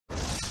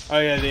Oh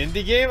yeah, the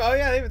indie game. Oh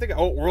yeah, they even think.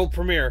 Oh, world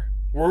premiere.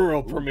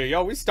 World premiere.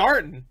 Yo, we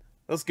starting.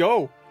 Let's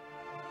go.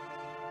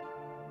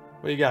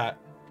 What you got?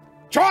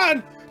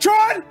 Tron!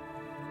 Tron!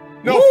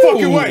 No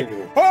fucking way!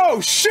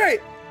 Oh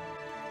shit!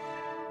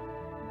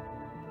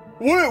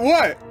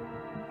 What?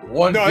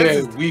 One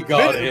day we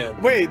got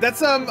him. Wait, that's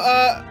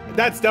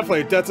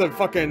definitely a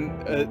fucking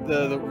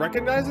the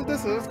recognizer.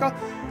 This is what it's called.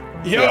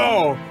 Yo,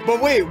 yeah.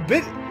 But wait,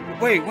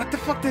 what the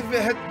fuck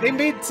they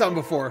made some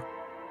before?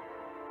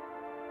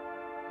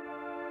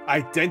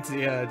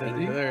 Identity.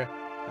 There.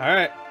 All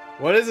right.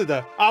 What is it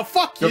though? Oh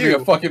fuck you! Could be a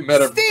fucking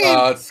meta.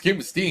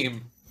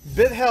 Steam.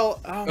 BitHell.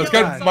 Oh my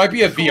God. Might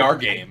be a VR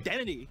game.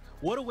 Identity.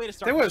 What a way to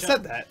start. They would have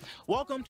said that. Welcome.